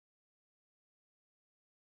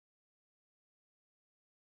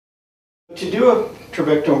To do a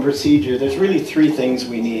trabectome procedure, there's really three things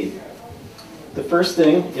we need. The first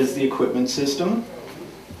thing is the equipment system.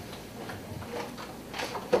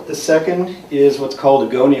 The second is what's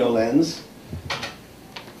called a gonio lens.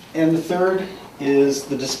 And the third is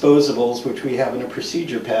the disposables, which we have in a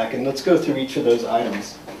procedure pack. And let's go through each of those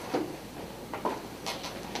items.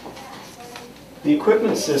 The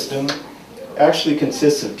equipment system actually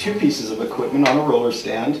consists of two pieces of equipment on a roller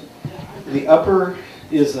stand. The upper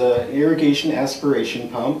is an irrigation aspiration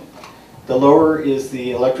pump. The lower is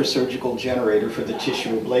the electrosurgical generator for the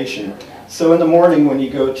tissue ablation. So in the morning when you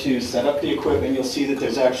go to set up the equipment, you'll see that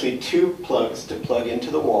there's actually two plugs to plug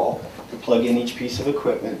into the wall, to plug in each piece of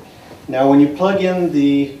equipment. Now when you plug in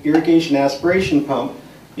the irrigation aspiration pump,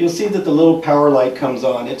 you'll see that the little power light comes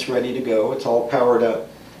on. It's ready to go. It's all powered up.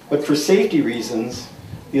 But for safety reasons,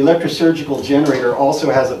 the electrosurgical generator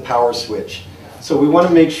also has a power switch. So we want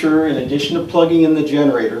to make sure, in addition to plugging in the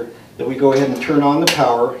generator, that we go ahead and turn on the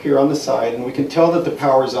power here on the side, and we can tell that the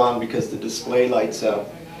power is on because the display lights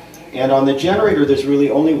up. And on the generator, there's really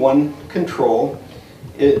only one control.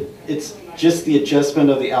 It's just the adjustment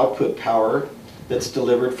of the output power that's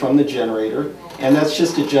delivered from the generator, and that's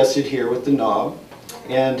just adjusted here with the knob.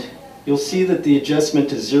 And you'll see that the adjustment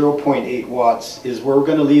to 0.8 watts is where we're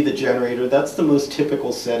going to leave the generator. That's the most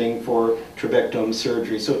typical setting for trabectome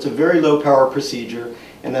surgery. So it's a very low power procedure,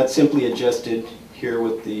 and that's simply adjusted here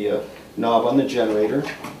with the knob on the generator.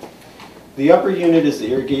 The upper unit is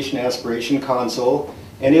the irrigation aspiration console,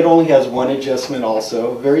 and it only has one adjustment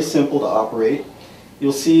also. Very simple to operate.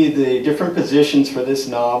 You'll see the different positions for this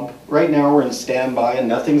knob. Right now we're in standby and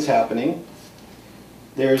nothing's happening.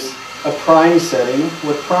 There's a prime setting.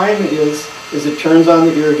 What prime is it turns on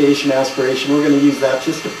the irrigation aspiration. We're going to use that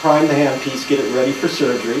just to prime the handpiece, get it ready for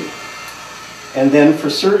surgery. And then for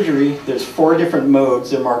surgery, there's 4 different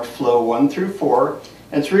modes. They're marked flow 1 through 4.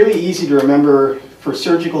 And it's really easy to remember. For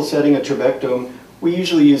surgical setting a trabectome, we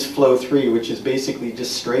usually use flow 3, which is basically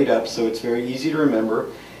just straight up, so it's very easy to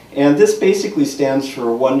remember. And this basically stands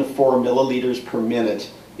for 1 to 4 milliliters per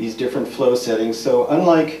minute, these different flow settings. So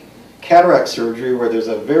unlike cataract surgery, where there's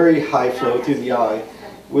a very high flow through the eye,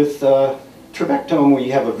 with trabectome we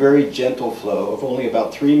have a very gentle flow of only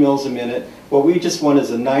about 3 mils a minute. What we just want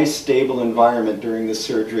is a nice stable environment during the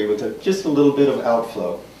surgery with just a little bit of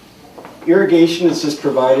outflow. Irrigation is just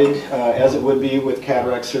provided as it would be with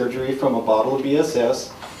cataract surgery from a bottle of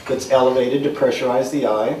BSS that's elevated to pressurize the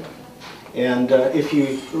eye. And if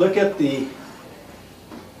you look at the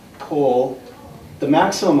pole, the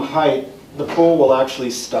maximum height, the pole will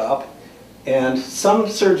actually stop. And some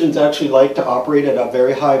surgeons actually like to operate at a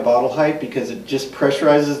very high bottle height because it just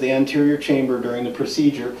pressurizes the anterior chamber during the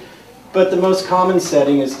procedure. But the most common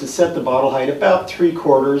setting is to set the bottle height about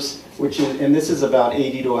 3/4, and this is about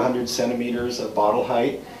 80 to 100 centimeters of bottle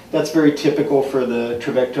height. That's very typical for the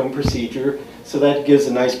trabectome procedure. So that gives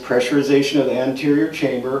a nice pressurization of the anterior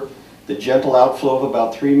chamber, the gentle outflow of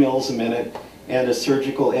about 3 mils a minute, and a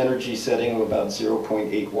surgical energy setting of about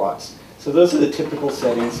 0.8 watts. So those are the typical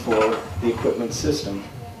settings for the equipment system.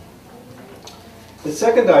 The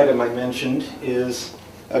second item I mentioned is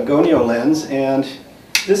a gonio lens, and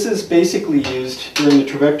this is basically used during the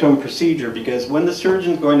trabectome procedure because when the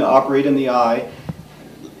surgeon is going to operate in the eye,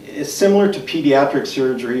 it's similar to pediatric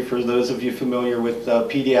surgery. For those of you familiar with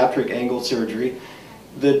pediatric angle surgery,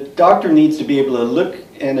 the doctor needs to be able to look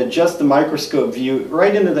and adjust the microscope view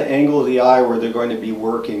right into the angle of the eye where they're going to be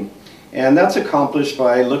working. And that's accomplished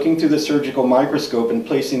by looking through the surgical microscope and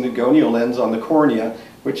placing the gonio lens on the cornea,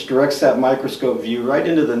 which directs that microscope view right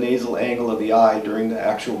into the nasal angle of the eye during the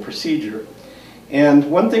actual procedure.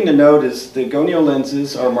 And one thing to note is the gonio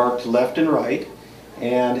lenses are marked left and right,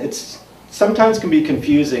 and it's sometimes can be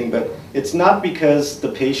confusing, but it's not because the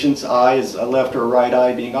patient's eye is a left or right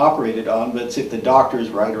eye being operated on, but it's if the doctor is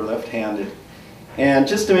right or left-handed. And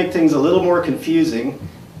just to make things a little more confusing,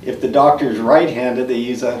 if the doctor is right-handed, they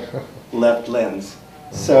use a left lens.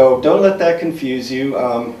 So don't let that confuse you.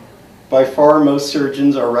 By far, most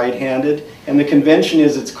surgeons are right-handed, and the convention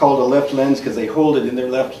is it's called a left lens because they hold it in their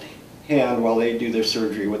left hand while they do their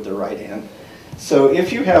surgery with their right hand. So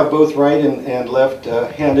if you have both right and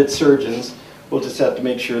left-handed surgeons, we'll just have to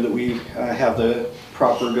make sure that we have the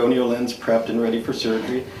proper gonio lens prepped and ready for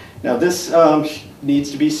surgery. Now this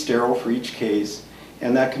needs to be sterile for each case,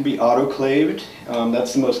 and that can be autoclaved.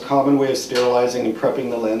 That's the most common way of sterilizing and prepping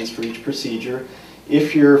the lens for each procedure.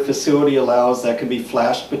 If your facility allows, that can be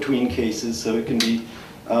flashed between cases, so it can be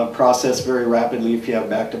processed very rapidly if you have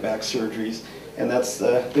back-to-back surgeries. And that's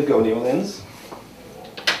the gonio lens.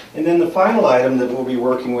 And then the final item that we'll be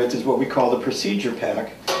working with is what we call the procedure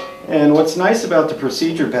pack. And what's nice about the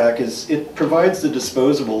procedure pack is it provides the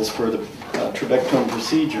disposables for the trabectome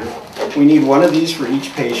procedure. We need one of these for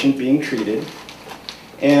each patient being treated.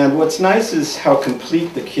 And what's nice is how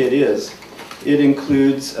complete the kit is. It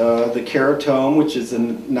includes the keratome, which is a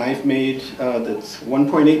knife made that's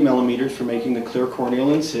 1.8 millimeters for making the clear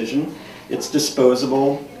corneal incision. It's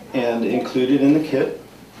disposable and included in the kit.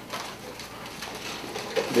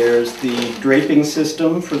 There's the draping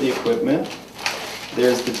system for the equipment.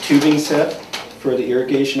 There's the tubing set for the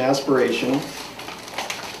irrigation aspiration.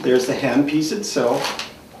 There's the handpiece itself.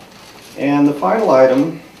 And the final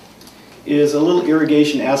item is a little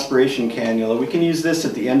irrigation aspiration cannula. We can use this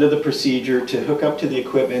at the end of the procedure to hook up to the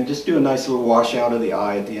equipment, just do a nice little wash out of the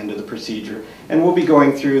eye at the end of the procedure. And we'll be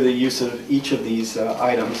going through the use of each of these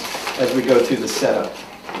items as we go through the setup.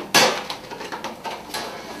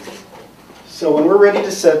 So when we're ready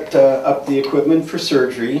to set up the equipment for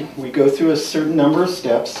surgery, we go through a certain number of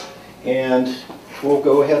steps, and we'll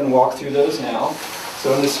go ahead and walk through those now.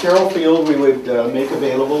 So in the sterile field, we would make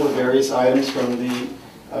available the various items from the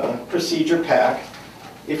procedure pack.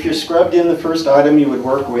 If you're scrubbed in, the first item you would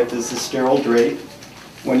work with is the sterile drape.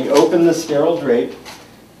 When you open the sterile drape,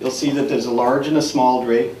 you'll see that there's a large and a small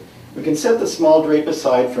drape. We can set the small drape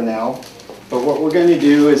aside for now, but what we're going to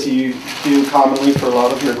do, as you do commonly for a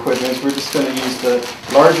lot of your equipment, is we're just going to use the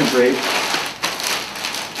larger drape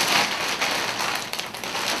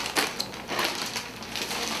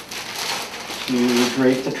to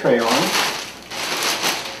drape the tray on.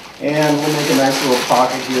 And we'll make a nice little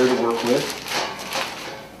pocket here to work with.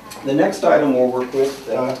 The next item we'll work with,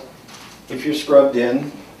 if you're scrubbed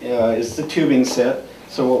in, is the tubing set.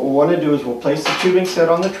 So what we'll want to do is we'll place the tubing set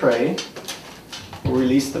on the tray. We'll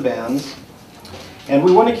release the bands. And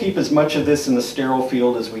we want to keep as much of this in the sterile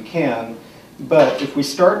field as we can. But if we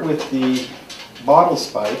start with the bottle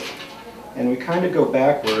spike and we kind of go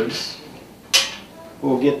backwards,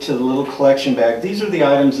 we'll get to the little collection bag. These are the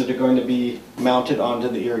items that are going to be mounted onto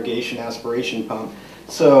the irrigation aspiration pump.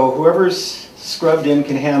 So whoever's scrubbed in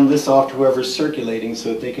can hand this off to whoever's circulating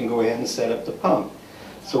so that they can go ahead and set up the pump.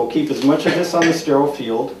 So we'll keep as much of this on the sterile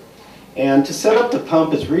field. And to set up the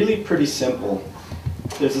pump is really pretty simple.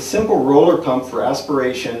 There's a simple roller pump for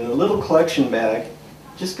aspiration. The little collection bag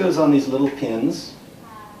just goes on these little pins.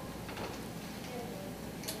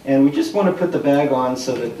 And we just want to put the bag on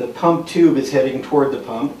so that the pump tube is heading toward the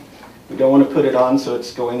pump. We don't want to put it on so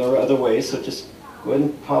it's going the other way, so just go ahead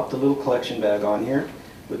and pop the little collection bag on here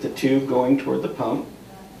with the tube going toward the pump.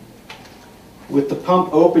 With the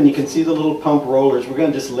pump open, you can see the little pump rollers. We're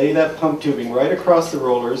going to just lay that pump tubing right across the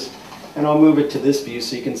rollers, and I'll move it to this view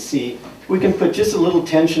so you can see. We can put just a little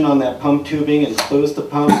tension on that pump tubing and close the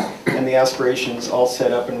pump, and the aspiration is all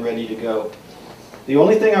set up and ready to go. The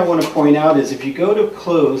only thing I want to point out is if you go to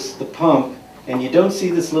close the pump and you don't see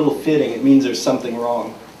this little fitting, it means there's something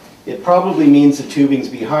wrong. It probably means the tubing's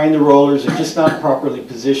behind the rollers or just not properly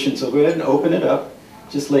positioned. So go ahead and open it up.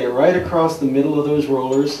 Just lay it right across the middle of those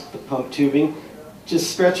rollers, the pump tubing.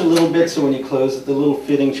 Just stretch a little bit so when you close it, the little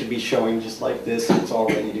fitting should be showing just like this, and it's all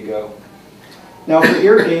ready to go. Now for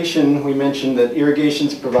irrigation, we mentioned that irrigation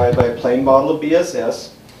is provided by a plain bottle of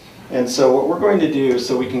BSS. And so what we're going to do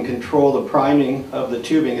so we can control the priming of the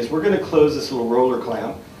tubing is we're going to close this little roller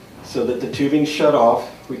clamp so that the tubing's shut off.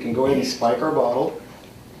 We can go ahead and spike our bottle.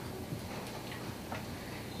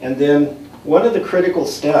 And then one of the critical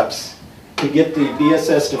steps to get the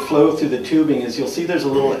BSS to flow through the tubing is you'll see there's a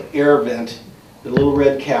little air vent, the little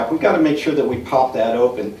red cap. We've got to make sure that we pop that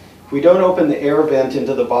open. If we don't open the air vent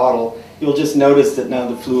into the bottle, you'll just notice that now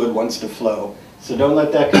the fluid wants to flow. So don't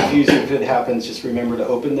let that confuse you if it happens. Just remember to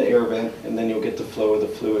open the air vent and then you'll get the flow of the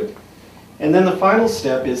fluid. And then the final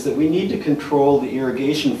step is that we need to control the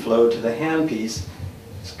irrigation flow to the handpiece.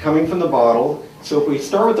 It's coming from the bottle. So if we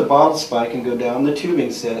start with the bottle spike and go down the tubing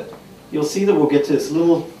set, you'll see that we'll get to this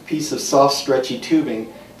little piece of soft, stretchy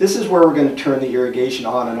tubing. This is where we're going to turn the irrigation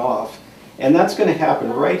on and off. And that's going to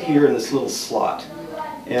happen right here in this little slot.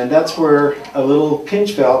 And that's where a little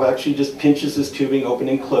pinch valve actually just pinches this tubing open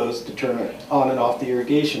and closed to turn it on and off the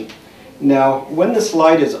irrigation. Now, when this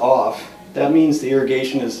light is off, that means the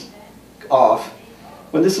irrigation is off.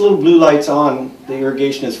 When this little blue light's on, the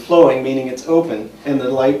irrigation is flowing, meaning it's open, and the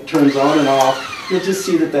light turns on and off. You'll just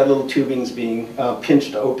see that that little tubing's being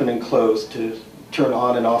pinched open and closed to turn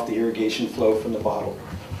on and off the irrigation flow from the bottle.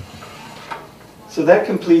 So that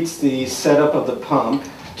completes the setup of the pump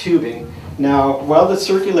tubing. Now, while the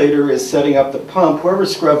circulator is setting up the pump,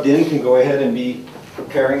 whoever's scrubbed in can go ahead and be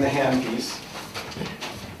preparing the handpiece.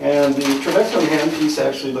 And the Trabectome handpiece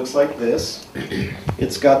actually looks like this.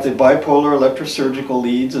 It's got the bipolar electrosurgical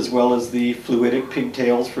leads as well as the fluidic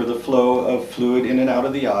pigtails for the flow of fluid in and out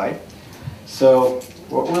of the eye. So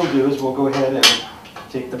what we'll do is we'll go ahead and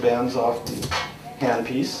take the bands off the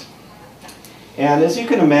handpiece. And as you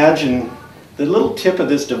can imagine, the little tip of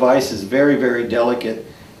this device is very, very delicate.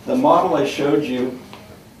 The model I showed you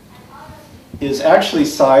is actually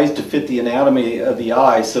sized to fit the anatomy of the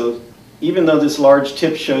eye. So even though this large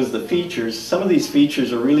tip shows the features, some of these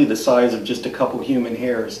features are really the size of just a couple human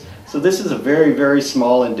hairs. So this is a very, very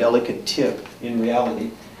small and delicate tip in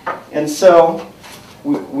reality. And so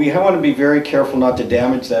we want to be very careful not to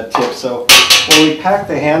damage that tip. So when we pack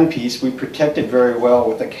the handpiece, we protect it very well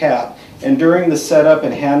with a cap. And during the setup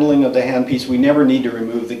and handling of the handpiece, we never need to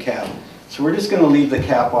remove the cap. So we're just going to leave the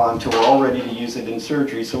cap on until we're all ready to use it in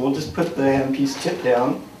surgery. So we'll just put the handpiece tip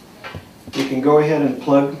down. We can go ahead and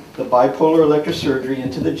plug the bipolar electrosurgery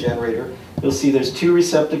into the generator. You'll see there's two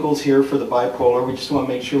receptacles here for the bipolar. We just want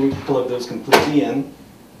to make sure we plug those completely in.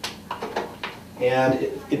 And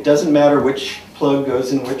it doesn't matter which plug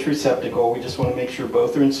goes in which receptacle. We just want to make sure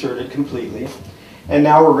both are inserted completely. And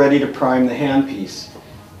now we're ready to prime the handpiece.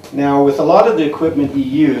 Now with a lot of the equipment you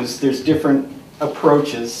use, there's different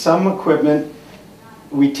approaches. Some equipment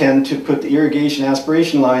we tend to put the irrigation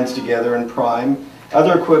aspiration lines together and prime.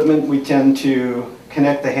 Other equipment we tend to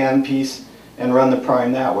connect the handpiece and run the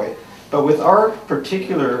prime that way. But with our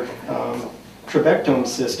particular Trabectome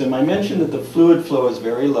system, I mentioned that the fluid flow is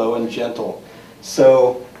very low and gentle.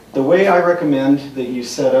 So the way I recommend that you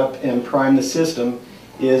set up and prime the system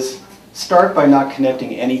is start by not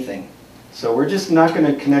connecting anything. So we're just not going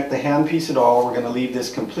to connect the handpiece at all. We're going to leave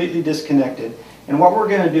this completely disconnected. And what we're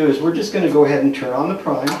going to do is we're just going to go ahead and turn on the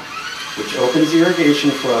prime, which opens the irrigation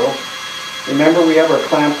flow. Remember, we have our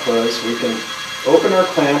clamp closed. We can open our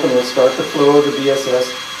clamp and we'll start the flow of the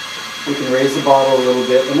BSS. We can raise the bottle a little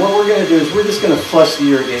bit. And what we're going to do is we're just going to flush the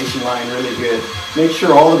irrigation line really good. Make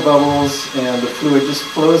sure all the bubbles and the fluid just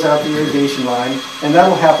flows out the irrigation line. And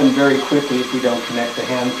that'll happen very quickly if we don't connect the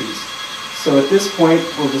handpiece. So at this point,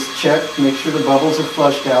 we'll just check, make sure the bubbles are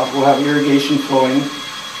flushed out. We'll have irrigation flowing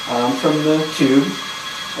from the tube.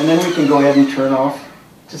 And then we can go ahead and turn off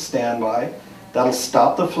to standby. That'll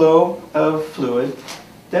stop the flow of fluid.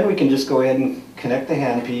 Then we can just go ahead and connect the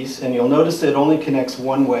handpiece. And you'll notice that it only connects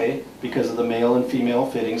one way because of the male and female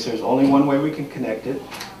fittings. There's only one way we can connect it.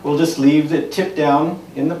 We'll just leave the tip down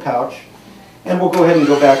in the pouch. And we'll go ahead and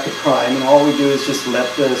go back to prime. And all we do is just let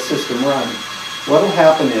the system run. What will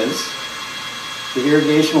happen is the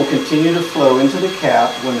irrigation will continue to flow into the cap.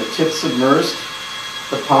 When the tip's submersed,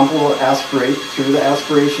 the pump will aspirate through the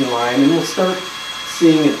aspiration line and we'll start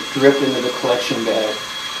seeing it drip into the collection bag.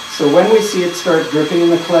 So when we see it start dripping in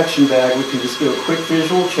the collection bag, we can just do a quick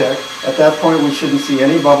visual check. At that point, we shouldn't see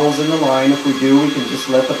any bubbles in the line. If we do, we can just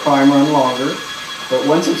let the prime run longer. But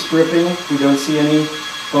once it's dripping, we don't see any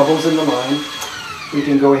bubbles in the line. We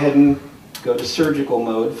can go ahead and go to surgical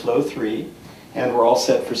mode, flow 3, and we're all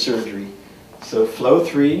set for surgery. So flow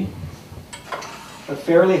 3, a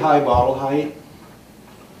fairly high bottle height.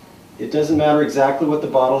 It doesn't matter exactly what the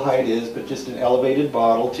bottle height is, but just an elevated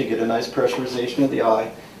bottle to get a nice pressurization of the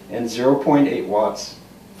eye, and 0.8 watts,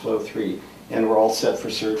 flow 3, and we're all set for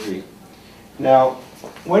surgery. Now,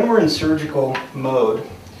 when we're in surgical mode,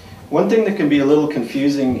 one thing that can be a little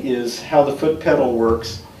confusing is how the foot pedal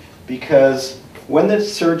works, because when the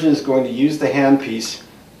surgeon is going to use the handpiece,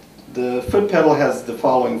 the foot pedal has the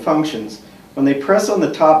following functions. When they press on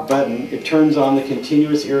the top button, it turns on the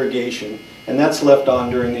continuous irrigation, and that's left on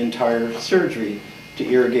during the entire surgery to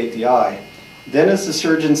irrigate the eye. Then as the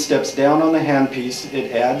surgeon steps down on the handpiece,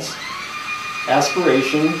 it adds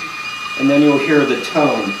aspiration, and then you'll hear the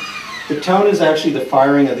tone. The tone is actually the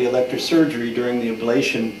firing of the electrosurgery during the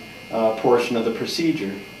ablation portion of the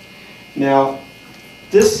procedure. Now,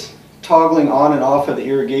 this toggling on and off of the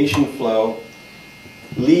irrigation flow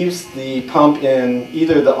leaves the pump in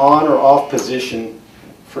either the on or off position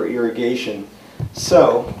for irrigation.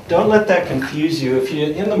 So don't let that confuse you. If you,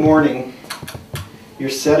 in the morning, you're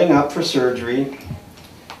setting up for surgery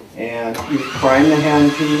and you prime the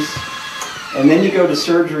handpiece and then you go to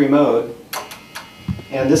surgery mode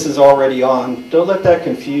and this is already on, don't let that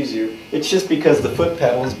confuse you. It's just because the foot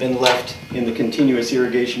pedal has been left in the continuous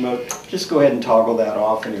irrigation mode. Just go ahead and toggle that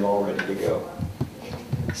off and you're all ready to go.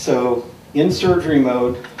 So in surgery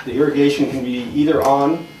mode, the irrigation can be either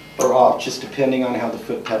on or off, just depending on how the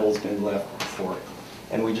foot pedal has been left before.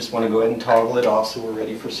 And we just want to go ahead and toggle it off so we're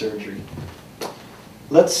ready for surgery.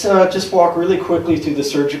 Let's just walk really quickly through the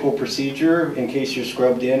surgical procedure in case you're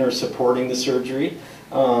scrubbed in or supporting the surgery.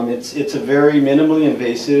 It's a very minimally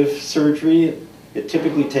invasive surgery. It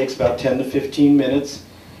typically takes about 10 to 15 minutes.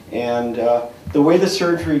 And the way the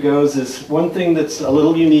surgery goes is, one thing that's a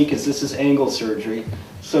little unique is this is angle surgery.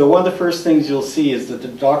 So one of the first things you'll see is that the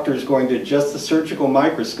doctor is going to adjust the surgical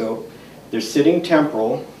microscope. They're sitting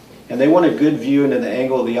temporal, and they want a good view into the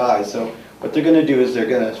angle of the eye. So what they're going to do is they're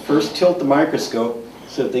going to first tilt the microscope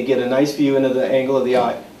so that they get a nice view into the angle of the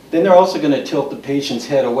eye. Then they're also going to tilt the patient's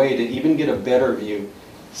head away to even get a better view.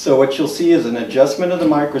 So what you'll see is an adjustment of the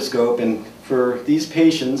microscope, and for these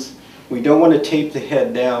patients, we don't want to tape the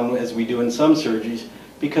head down as we do in some surgeries,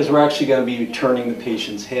 because we're actually going to be turning the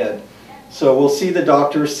patient's head. So we'll see the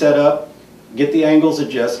doctor set up, get the angles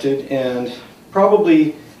adjusted, and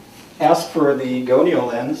probably ask for the gonio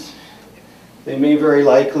lens. They may very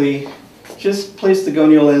likely just place the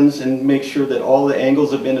gonio lens and make sure that all the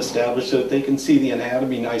angles have been established so that they can see the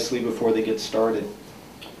anatomy nicely before they get started.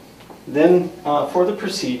 Then for the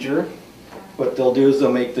procedure, what they'll do is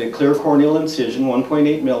they'll make the clear corneal incision,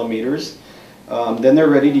 1.8 millimeters. Then they're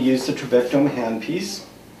ready to use the Trabectome handpiece.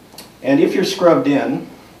 And if you're scrubbed in,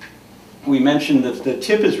 we mentioned that the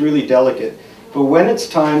tip is really delicate, but when it's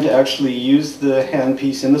time to actually use the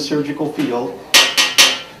handpiece in the surgical field,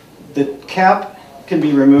 the cap can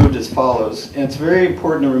be removed as follows. And it's very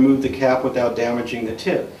important to remove the cap without damaging the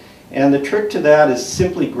tip. And the trick to that is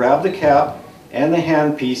simply grab the cap and the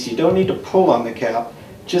handpiece. You don't need to pull on the cap,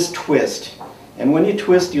 just twist. And when you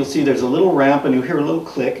twist, you'll see there's a little ramp and you'll hear a little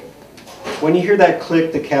click. When you hear that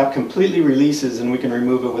click, the cap completely releases and we can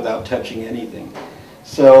remove it without touching anything.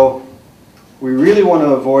 So we really want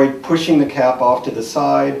to avoid pushing the cap off to the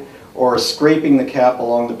side or scraping the cap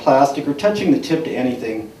along the plastic or touching the tip to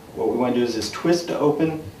anything. What we want to do is just twist to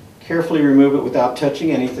open, carefully remove it without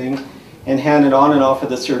touching anything, and hand it on and off of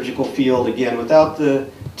the surgical field again without the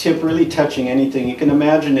tip really touching anything. You can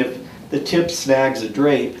imagine if the tip snags a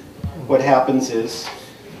drape, what happens is,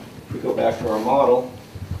 if we go back to our model,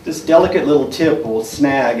 this delicate little tip will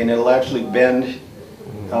snag and it'll actually bend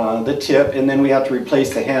the tip, and then we have to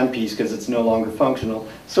replace the handpiece because it's no longer functional.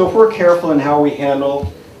 So if we're careful in how we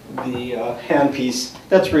handle the handpiece,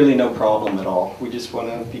 that's really no problem at all. We just want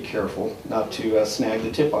to be careful not to snag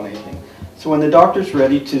the tip on anything. So when the doctor's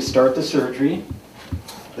ready to start the surgery,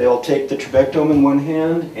 they'll take the Trabectome in one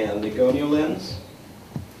hand and the gonio lens,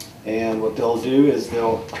 and what they'll do is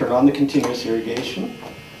they'll turn on the continuous irrigation.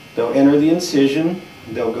 They'll enter the incision.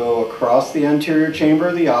 They'll go across the anterior chamber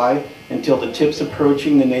of the eye until the tip's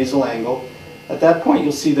approaching the nasal angle. At that point,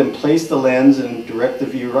 you'll see them place the lens and direct the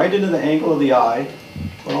view right into the angle of the eye.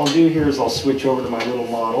 What I'll do here is I'll switch over to my little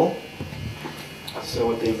model. So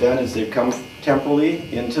what they've done is they've come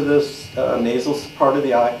temporally into this nasal part of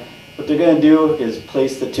the eye. What they're going to do is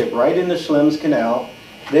place the tip right in the Schlemm's canal.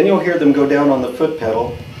 Then you'll hear them go down on the foot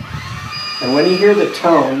pedal. And when you hear the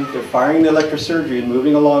tone, they're firing the electrosurgery and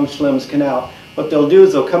moving along Schlemm's canal. What they'll do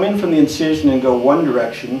is they'll come in from the incision and go one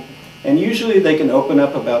direction. And usually they can open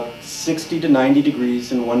up about 60 to 90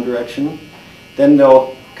 degrees in one direction. Then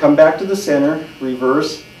they'll come back to the center,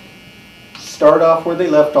 reverse, start off where they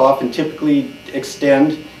left off, and typically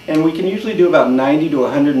extend. And we can usually do about 90 to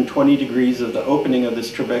 120 degrees of the opening of this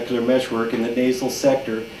trabecular meshwork in the nasal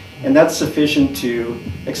sector. And that's sufficient to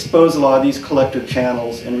expose a lot of these collector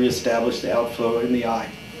channels and reestablish the outflow in the eye.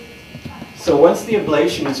 So once the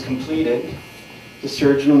ablation is completed, the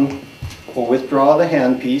surgeon will withdraw the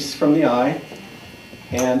handpiece from the eye.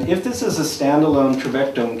 And if this is a standalone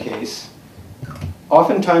trabectome case,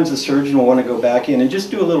 oftentimes the surgeon will want to go back in and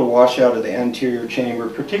just do a little washout of the anterior chamber,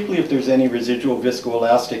 particularly if there's any residual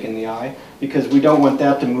viscoelastic in the eye, because we don't want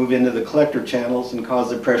that to move into the collector channels and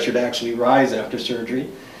cause the pressure to actually rise after surgery.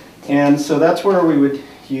 And so that's where we would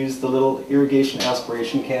use the little irrigation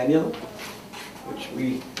aspiration cannula, which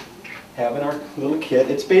we have in our little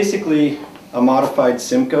kit. It's basically a modified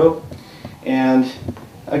Simcoe. And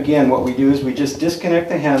again, what we do is we just disconnect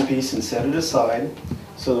the handpiece and set it aside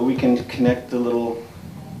so that we can connect the little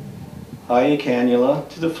IA cannula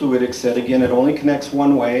to the fluidic set. Again, it only connects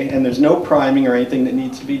one way, and there's no priming or anything that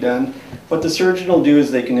needs to be done. What the surgeon will do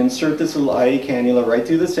is they can insert this little IA cannula right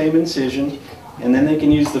through the same incision, and then they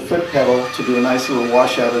can use the foot pedal to do a nice little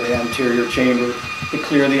washout of the anterior chamber to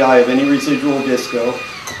clear the eye of any residual visco.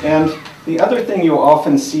 And the other thing you'll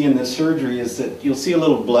often see in this surgery is that you'll see a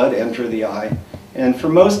little blood enter the eye. And for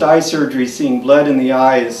most eye surgery, seeing blood in the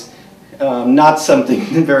eye is not something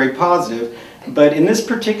very positive. But in this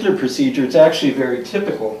particular procedure, it's actually very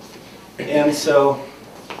typical. And so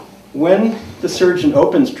when the surgeon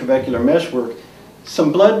opens trabecular meshwork,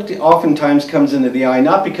 some blood oftentimes comes into the eye,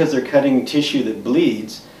 not because they're cutting tissue that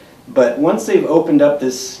bleeds, but once they've opened up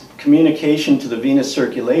this communication to the venous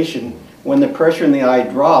circulation, when the pressure in the eye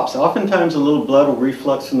drops, oftentimes a little blood will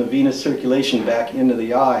reflux from the venous circulation back into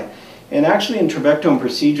the eye. And actually in trabectome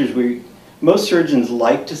procedures, most surgeons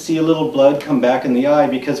like to see a little blood come back in the eye,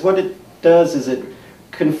 because what it does is it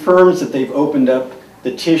confirms that they've opened up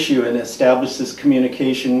the tissue and establish this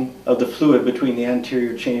communication of the fluid between the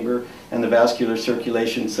anterior chamber and the vascular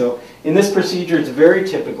circulation. So in this procedure, it's very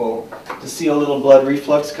typical to see a little blood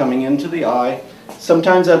reflux coming into the eye.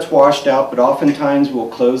 Sometimes that's washed out, but oftentimes we'll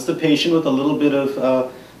close the patient with a little bit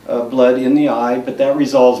of blood in the eye, but that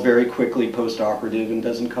resolves very quickly post-operative and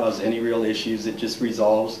doesn't cause any real issues. It just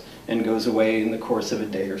resolves and goes away in the course of a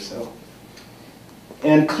day or so.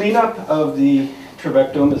 And cleanup of the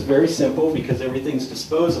trabectome is very simple because everything's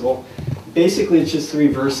disposable. Basically, it's just the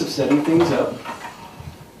reverse of setting things up.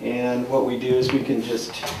 And what we do is we can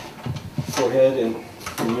just go ahead and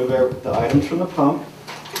remove the items from the pump.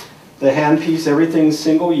 The handpiece, everything's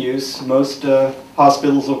single use. Most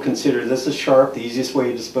hospitals will consider this a sharp, the easiest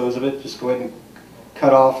way to dispose of it. Just go ahead and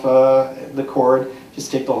cut off the cord.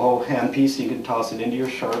 Just take the whole handpiece, you can toss it into your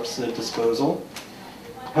sharps disposal.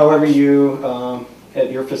 However you, at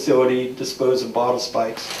your facility, dispose of bottle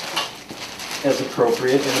spikes as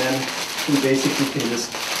appropriate, and then you basically can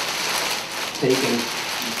just take and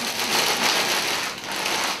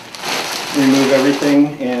remove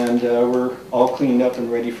everything, and we're all cleaned up and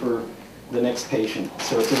ready for the next patient.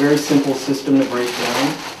 So it's a very simple system to break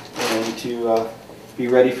down and to be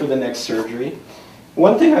ready for the next surgery.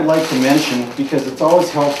 One thing I'd like to mention, because it's always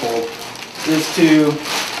helpful, is to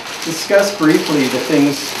discuss briefly the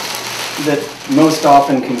things that most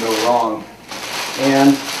often can go wrong.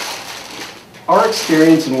 And our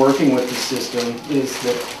experience in working with the system is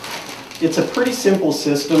that it's a pretty simple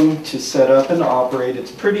system to set up and operate.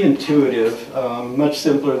 It's pretty intuitive, much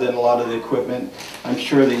simpler than a lot of the equipment I'm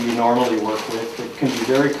sure that you normally work with. It can be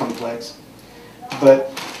very complex.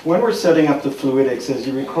 But when we're setting up the fluidics, as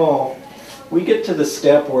you recall, we get to the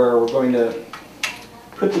step where we're going to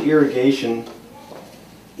put the irrigation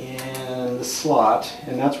in the slot,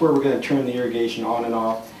 and that's where we're going to turn the irrigation on and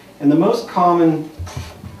off. And the most common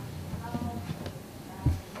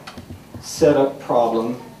setup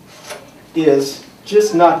problem is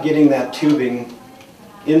just not getting that tubing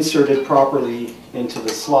inserted properly into the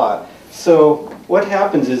slot. So what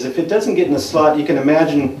happens is, if it doesn't get in the slot, you can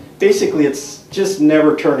imagine basically it's just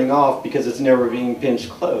never turning off because it's never being pinched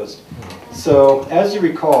closed. So as you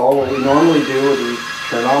recall, what we normally do is we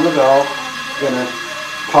turn on the valve, we're going to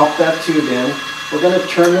pop that tube in, we're going to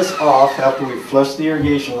turn this off after we flush the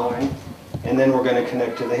irrigation line, and then we're going to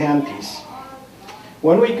connect to the handpiece.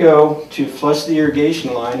 When we go to flush the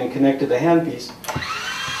irrigation line and connect to the handpiece,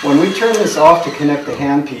 when we turn this off to connect the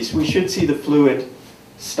handpiece, we should see the fluid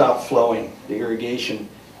stop flowing, the irrigation,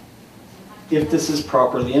 if this is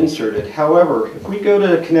properly inserted. However, if we go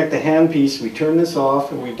to connect the handpiece, we turn this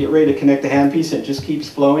off and we get ready to connect the handpiece and it just keeps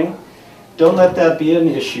flowing, don't let that be an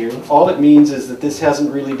issue. All it means is that this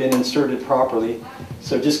hasn't really been inserted properly.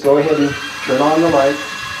 So just go ahead and turn on the light,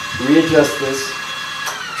 readjust this,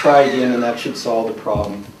 try again, and that should solve the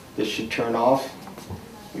problem. This should turn off.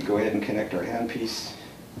 We go ahead and connect our handpiece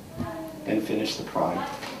and finish the prime.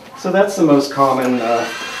 So that's the most common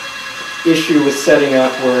issue with setting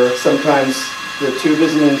up, where sometimes the tube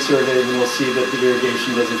isn't inserted and we'll see that the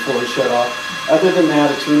irrigation doesn't fully shut off. Other than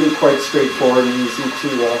that, it's really quite straightforward and easy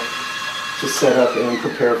to set up and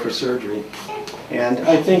prepare for surgery. And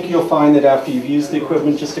I think you'll find that after you've used the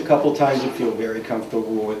equipment just a couple times, you feel very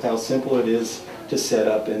comfortable with how simple it is to set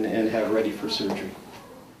up and have ready for surgery.